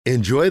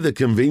Enjoy the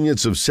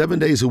convenience of 7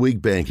 days a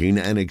week banking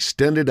and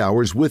extended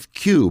hours with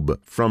Cube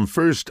from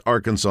First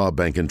Arkansas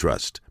Bank and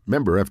Trust.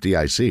 Member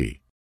FDIC.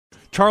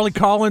 Charlie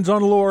Collins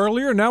on a little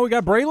earlier. Now we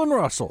got Braylen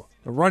Russell,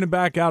 the running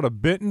back out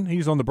of Benton.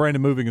 He's on the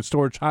Brandon Moving and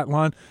Storage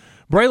Hotline.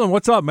 Braylen,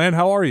 what's up, man?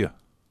 How are you?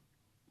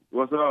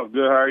 What's up?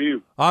 Good. How are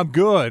you? I'm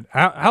good.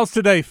 How's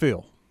today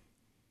feel?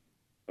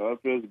 It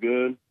feels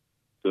good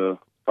to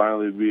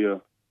finally be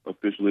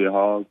officially a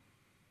Hog.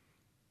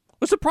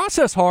 Was the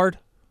process hard?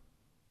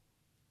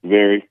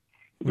 Very,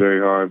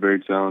 very hard, very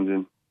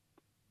challenging.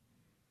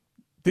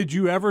 Did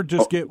you ever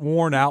just get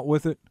worn out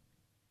with it?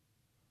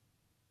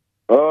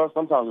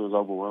 Sometimes it was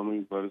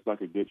overwhelming, but it's like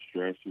a good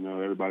stress. You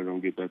know, everybody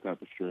don't get that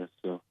type of stress,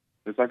 so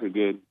it's like a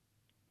good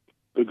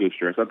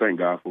stress. I thank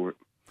God for it.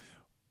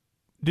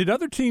 Did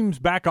other teams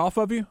back off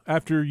of you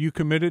after you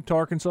committed to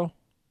Arkansas?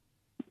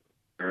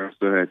 I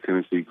still had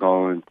Tennessee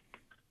calling,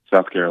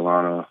 South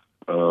Carolina,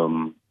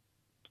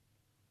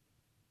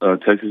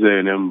 Texas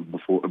A&M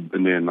before,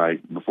 and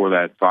then before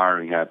that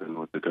firing happened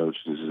with the coaches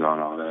and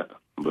all that.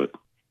 But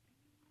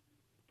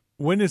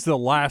when is the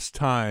last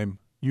time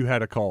you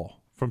had a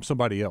call from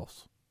somebody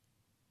else?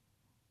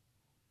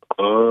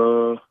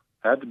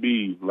 Had to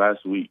be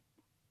last week.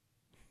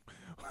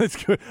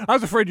 That's good. I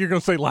was afraid you were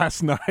going to say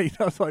last night.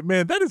 I was like,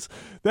 man,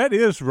 that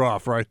is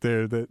rough right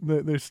there. That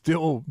there's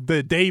still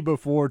the day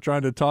before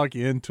trying to talk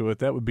you into it.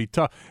 That would be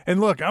tough.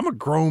 And look, I'm a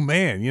grown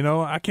man. You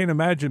know, I can't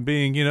imagine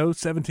being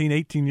 17,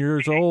 18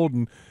 years old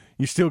and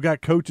you still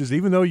got coaches,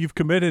 even though you've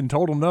committed and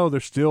told them no,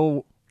 they're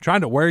still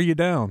trying to wear you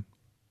down.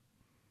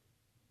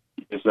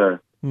 Yes,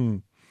 sir.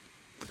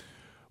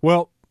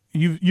 Well,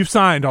 you've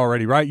signed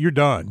already, right? You're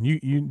done.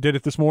 You did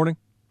it this morning?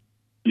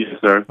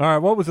 Yes, sir. All right.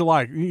 What was it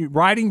like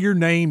writing your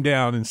name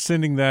down and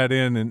sending that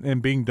in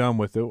and being done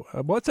with it?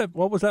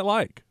 What was that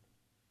like?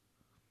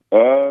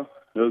 It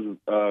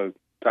was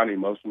kind of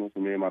emotional for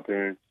me and my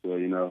parents.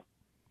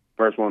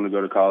 First one to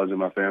go to college in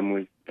my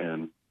family,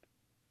 and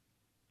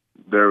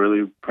they're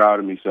really proud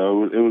of me.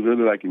 So it was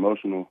really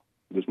emotional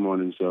this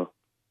morning. So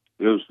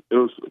it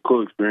was a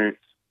cool experience.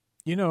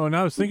 And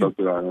I was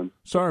thinking,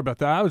 sorry about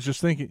that. I was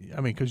just thinking,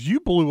 because you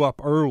blew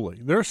up early.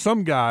 There are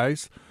some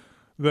guys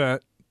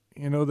that,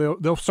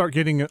 they'll start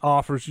getting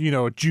offers,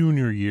 a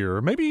junior year,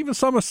 or maybe even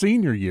some a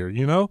senior year,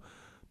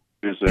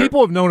 Yes, sir. People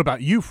have known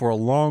about you for a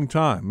long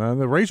time.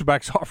 The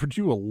Razorbacks offered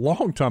you a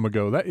long time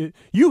ago.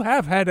 You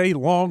have had a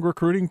long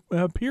recruiting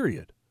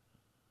period.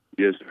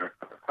 Yes, sir.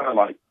 I kind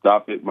of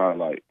stopped it.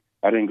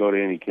 I didn't go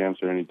to any camps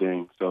or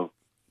anything, so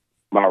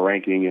my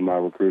ranking and my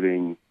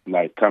recruiting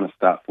kind of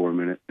stopped for a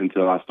minute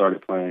until I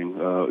started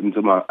playing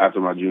after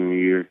my junior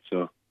year.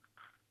 So,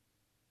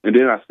 and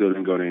then I still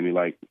didn't go to any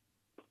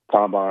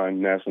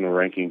combine national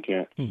ranking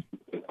camps. I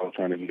was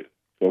trying to get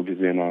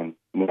focused in on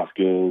my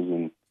skills,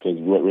 and because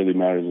what really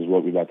matters is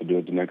what we're about to do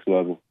at the next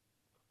level.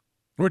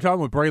 We're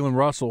talking with Braylen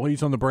Russell.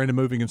 He's on the Brandon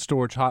Moving and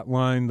Storage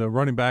Hotline, the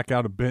running back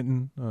out of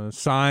Benton,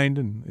 signed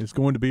and is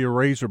going to be a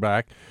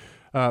Razorback.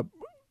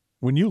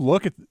 When you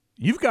look at,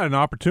 you've got an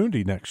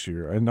opportunity next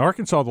year. And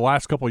Arkansas, the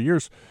last couple of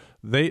years,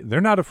 they're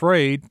not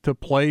afraid to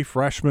play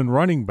freshman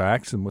running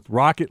backs, and with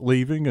Rocket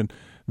leaving, and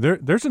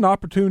there's an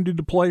opportunity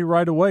to play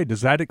right away.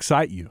 Does that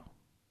excite you?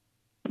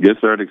 Yes,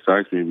 sir. It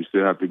excites me. We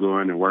still have to go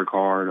in and work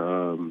hard.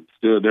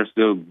 There's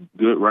still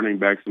good running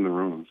backs in the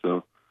room,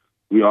 so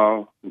we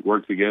all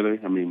work together.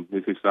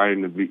 It's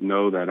exciting to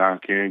know that I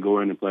can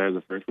go in and play as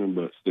a freshman,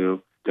 but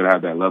still to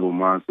have that level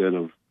mindset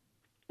of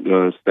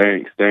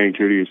staying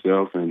true to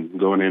yourself and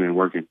going in and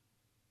working.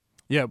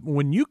 Yeah,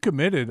 when you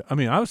committed,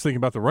 I was thinking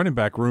about the running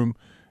back room.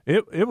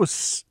 It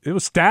was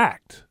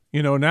stacked.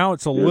 Now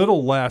it's a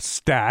little less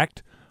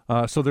stacked.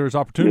 So there's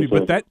opportunity,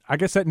 but I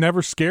guess that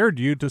never scared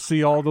you to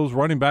see all those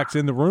running backs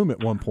in the room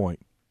at one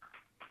point.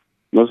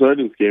 No, sir, it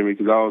didn't scare me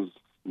because I was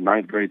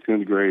 9th grade,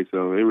 10th grade,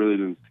 so it really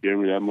didn't scare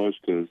me that much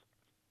because,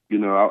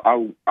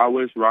 I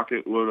wish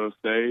Rocket would have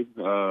stayed.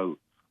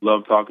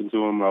 Love talking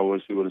to him. I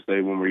wish he would have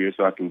stayed one more year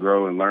so I can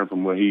grow and learn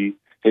from his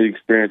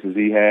experiences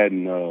he had,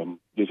 and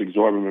just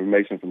absorb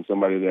information from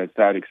somebody that's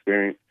had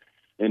experience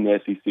in the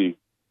SEC.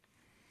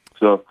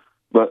 So,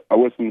 but I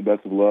wish him the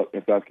best of luck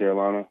in South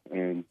Carolina,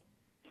 and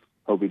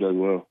hope he does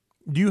well.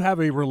 Do you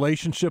have a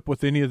relationship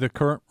with any of the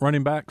current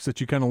running backs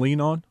that you kind of lean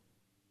on?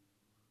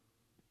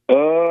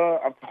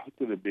 I've talked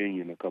to the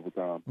Binion a couple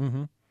times.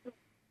 Mm-hmm.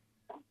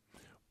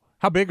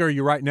 How big are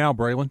you right now,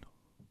 Braylen?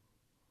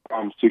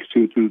 I'm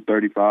 6'2",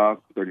 235,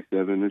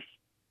 37-ish.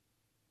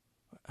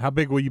 How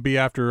big will you be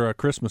after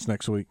Christmas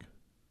next week?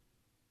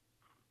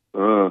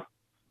 I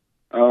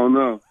don't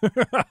know.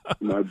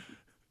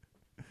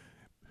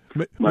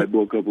 Might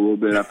bulk up a little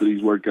bit after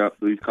these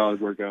college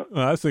workouts.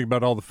 I was thinking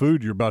about all the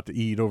food you're about to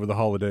eat over the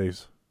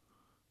holidays.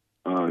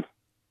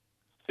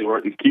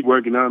 Keep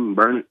working out and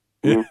burn it.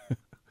 Yeah.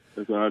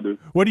 That's what I do.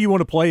 What do you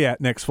want to play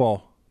at next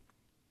fall?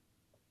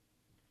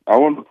 I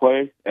want to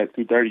play at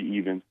 2:30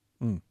 even.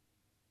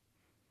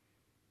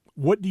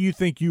 What do you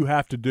think you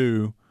have to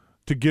do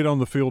to get on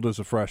the field as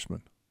a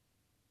freshman?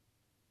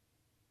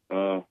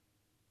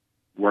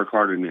 Work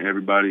harder than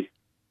everybody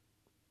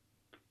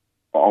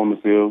on the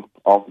field,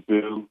 off the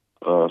field.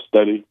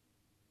 study.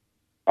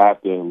 I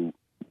have to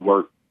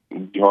work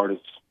the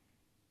hardest.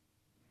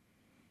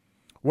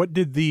 What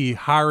did the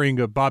hiring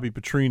of Bobby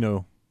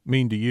Petrino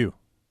mean to you?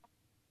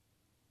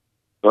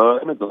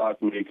 It meant a lot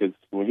to me because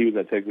when he was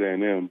at Texas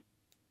A&M,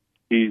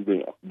 he's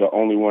the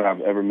only one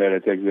I've ever met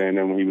at Texas A&M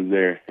when he was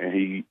there, and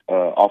he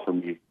offered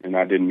me, and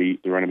I didn't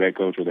meet the running back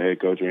coach or the head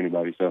coach or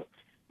anybody. So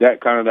that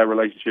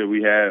relationship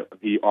we had,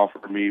 he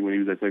offered me when he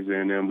was at Texas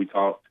A&M. We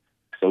talked,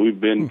 so we've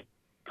been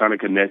kind of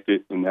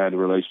connected and had a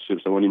relationship.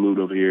 So when he moved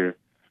over here,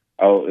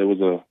 it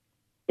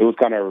was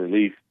kind of a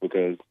relief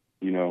because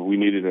we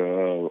needed a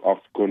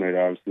offensive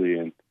coordinator, obviously,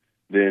 and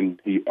then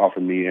he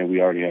offered me, and we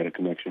already had a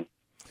connection.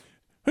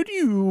 Who do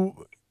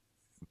you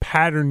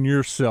pattern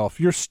yourself,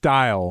 your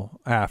style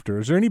after?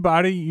 Is there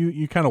anybody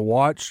you kind of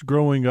watched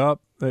growing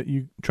up that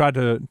you tried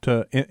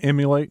to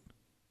emulate?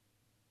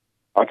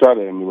 I try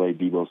to emulate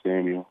Deebo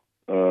Samuel.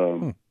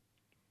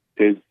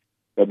 His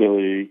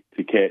ability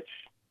to catch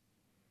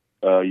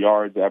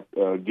yards,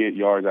 get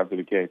yards after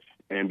the catch,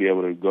 and be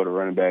able to go to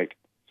running back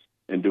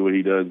and do what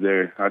he does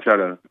there. I try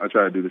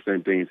to do the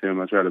same thing as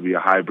him. I try to be a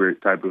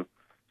hybrid type of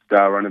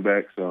style running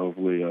back. So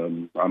hopefully,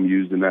 I'm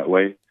used in that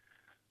way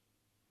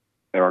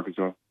at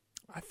Arkansas.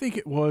 I think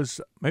it was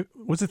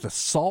it the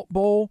Salt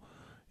Bowl,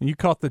 and you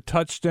caught the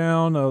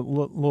touchdown a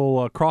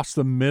little across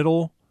the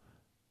middle,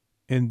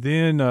 and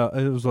then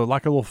it was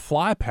like a little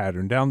fly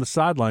pattern down the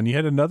sideline. You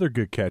had another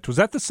good catch. Was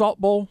that the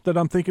Salt Bowl that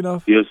I'm thinking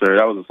of? Yes, sir.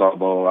 That was a Salt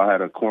Bowl. I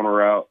had a corner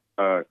route.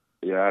 I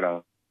had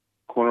a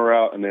corner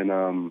route, and then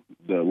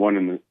the one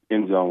in the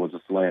end zone was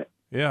a slant.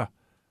 Yeah,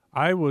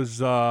 I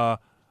was. I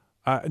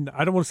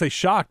don't want to say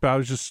shocked, but I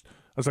was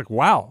like,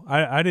 wow,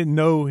 I didn't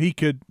know he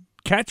could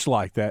catch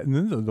like that. And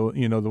then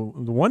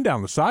the one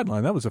down the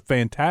sideline, that was a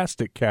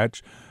fantastic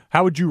catch.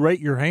 How would you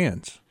rate your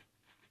hands?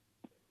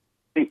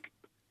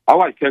 I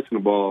like catching the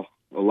ball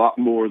a lot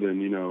more than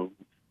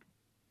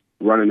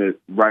running it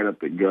right up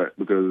the gut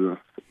because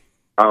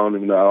I don't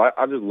even know.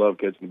 I just love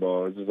catching the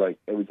ball. It's just like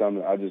every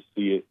time I just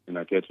see it and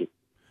I catch it.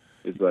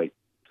 It's like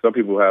some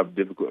people it's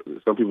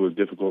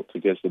difficult to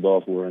catch the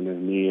ball for, and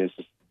then me,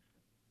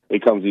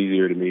 it comes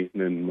easier to me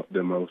than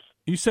most.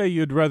 You say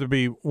you'd rather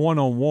be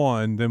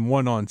 1-on-1 than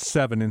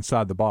 1-on-7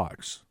 inside the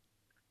box.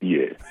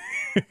 Yeah.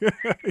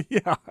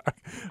 Yeah.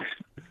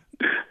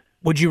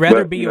 Would you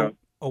rather be a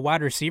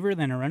wide receiver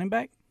than a running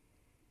back?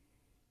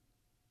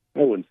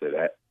 I wouldn't say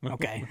that.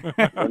 Okay.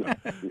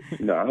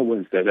 No, I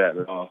wouldn't say that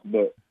at all.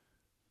 But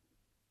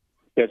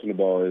catching the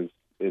ball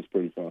is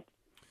pretty fun.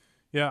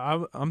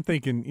 Yeah, I'm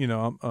thinking,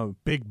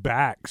 big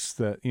backs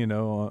that,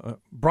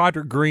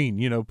 Broderick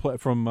Green,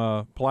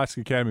 from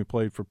Pulaski Academy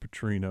played for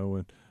Petrino,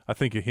 and I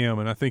think of him,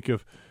 and I think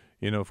of,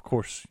 of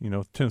course,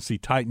 Tennessee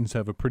Titans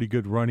have a pretty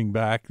good running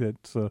back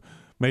that's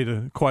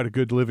made quite a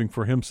good living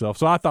for himself.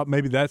 So I thought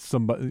maybe that's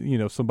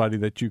somebody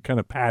that you kind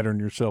of pattern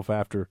yourself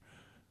after.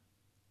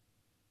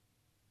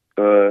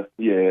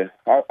 Yeah,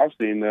 I've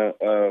seen that.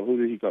 Who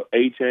did he call?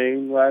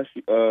 A-Chain last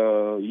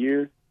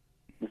year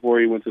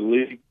before he went to the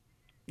league.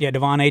 Yeah,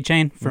 Devon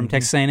A-Chain from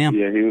Texas A&M.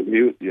 Yeah,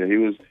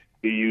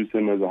 he used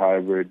him as a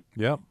hybrid.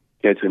 Yep.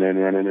 Catching and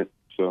running it.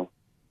 So.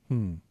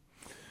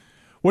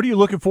 What are you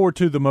looking forward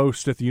to the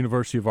most at the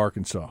University of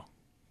Arkansas?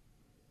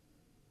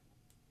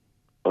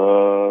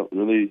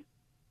 Really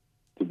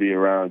to be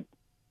around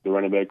the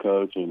running back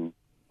coach and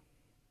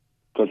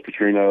Coach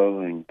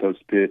Petrino and Coach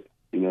Pitt.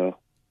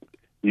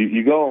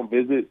 You go on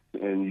visits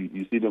and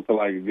you see them for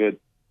like a good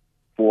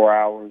 4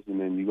 hours, and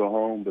then you go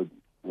home. But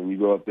when you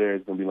go up there,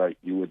 it's gonna be like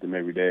you with them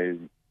every day.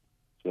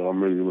 So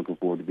I'm really looking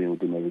forward to being with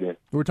them every day.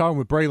 We're talking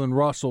with Braylen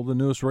Russell, the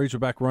newest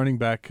Razorback running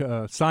back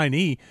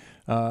signee.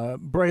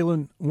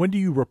 Braylen, when do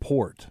you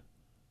report?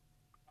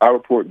 I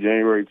report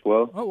January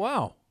 12th. Oh,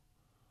 wow.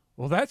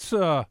 Well, that's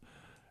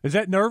is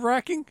that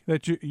nerve-wracking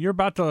that you're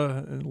about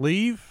to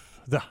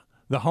leave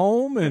the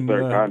home? And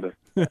kind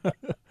of.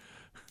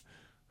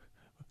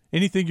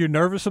 Anything you're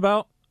nervous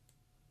about?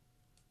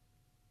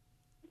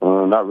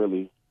 Not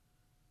really.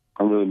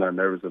 I'm really not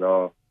nervous at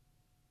all.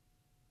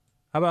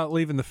 How about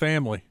leaving the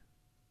family?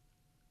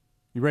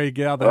 You ready to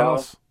get out of the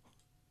house?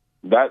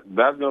 That's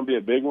going to be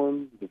a big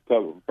one.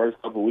 The first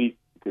couple of weeks,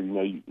 because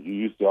you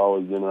used to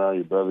always being around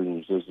your brothers and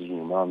your sisters and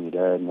your mom and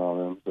your dad and all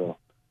them. So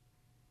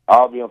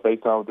I'll be on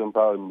FaceTime with them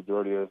probably the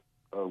majority of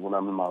when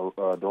I'm in my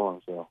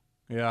dorm. So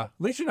yeah, at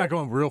least you're not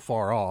going real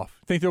far off.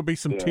 Think there'll be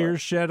some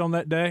tears shed on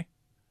that day?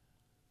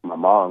 My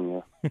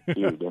mom, yeah,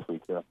 she would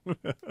definitely tell.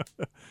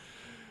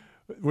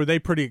 Were they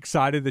pretty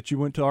excited that you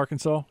went to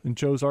Arkansas and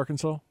chose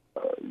Arkansas?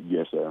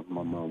 Yes, sir.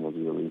 My mom was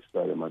really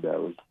excited. My dad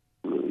was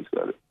really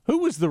excited. Who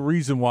was the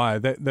reason why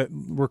that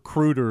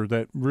recruiter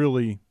that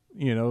really,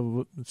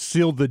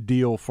 sealed the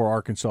deal for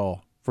Arkansas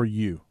for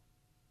you?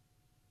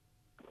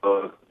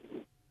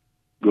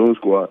 Goon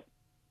Squad.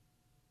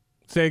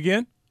 Say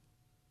again?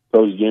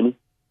 Coach Jimmy,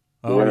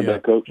 the running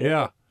back coach.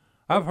 Yeah.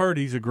 I've heard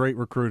he's a great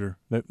recruiter,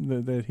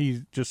 that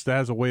he just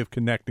has a way of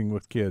connecting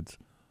with kids.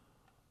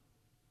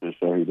 Yes,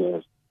 sir, he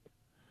does.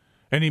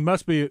 And he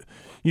must be,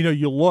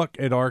 you look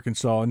at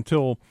Arkansas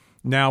until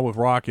now with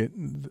Rocket,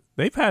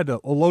 they've had a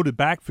loaded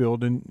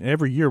backfield, and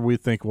every year we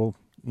think, well,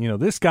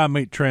 this guy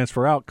may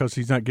transfer out because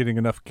he's not getting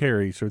enough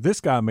carries, or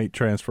this guy may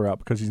transfer out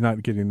because he's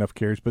not getting enough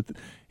carries. But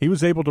he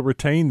was able to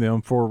retain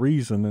them for a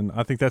reason, and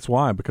I think that's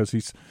why, because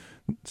he's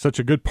such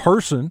a good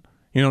person,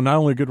 not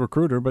only a good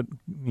recruiter, but,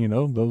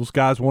 those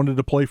guys wanted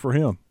to play for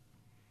him.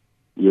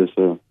 Yes,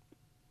 sir.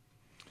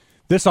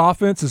 This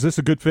offense, is this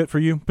a good fit for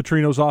you,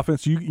 Petrino's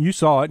offense? You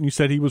saw it, and you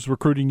said he was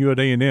recruiting you at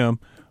A&M.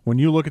 When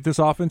you look at this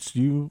offense,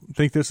 do you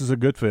think this is a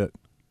good fit?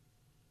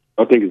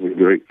 I think it's a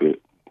great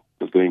fit.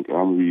 I think I'm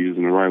going to be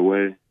using it the right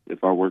way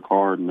if I work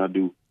hard and I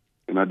do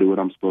what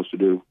I'm supposed to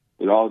do.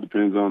 It all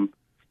depends on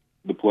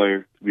the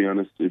player, to be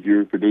honest. If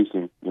you're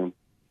producing, then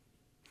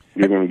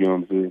you're going to get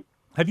on the field.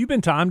 Have you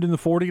been timed in the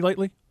 40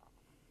 lately?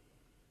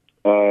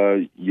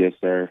 Yes,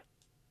 sir.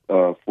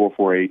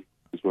 4.48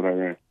 is what I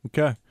ran.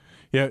 Okay.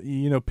 Yeah,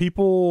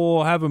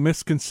 people have a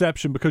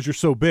misconception because you're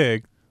so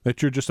big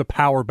that you're just a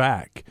power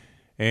back.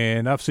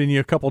 And I've seen you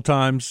a couple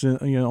times,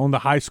 on the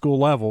high school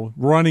level,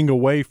 running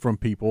away from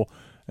people.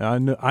 I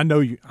know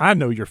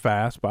you're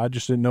fast, but I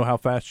just didn't know how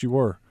fast you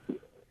were.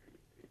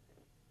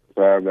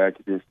 Power back,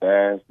 if you're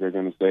fast, they're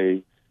going to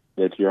say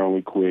that you're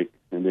only quick.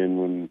 And then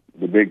when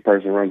the big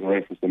person runs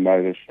away from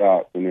somebody, they're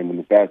shocked. And then when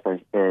the fast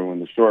person, or when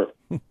the short,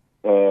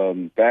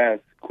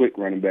 fast, quick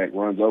running back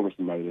runs over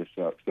somebody, they're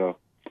shocked. So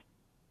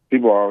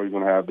people are always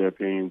going to have their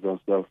opinions on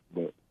stuff,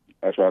 but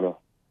I try to,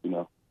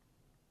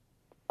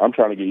 I'm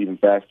trying to get even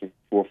faster.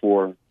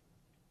 4.4,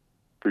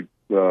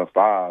 5.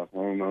 I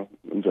don't know.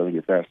 I'm trying to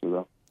get faster,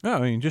 though. No,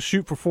 I mean, just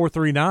shoot for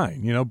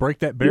 4.39, break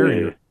that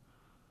barrier.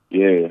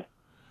 Yeah.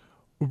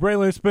 Well,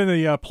 Braylen, it's been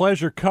a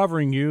pleasure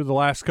covering you the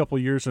last couple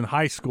of years in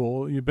high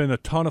school. You've been a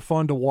ton of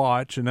fun to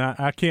watch, and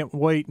I can't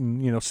wait.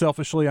 And,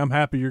 selfishly, I'm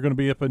happy you're going to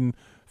be up in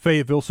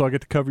Fayetteville, so I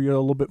get to cover you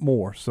a little bit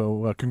more.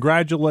 So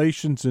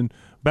congratulations and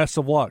best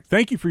of luck.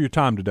 Thank you for your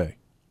time today.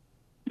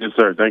 Yes,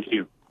 sir. Thank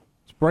you.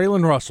 It's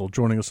Braylen Russell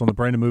joining us on the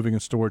Brandon Moving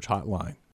and Storage Hotline.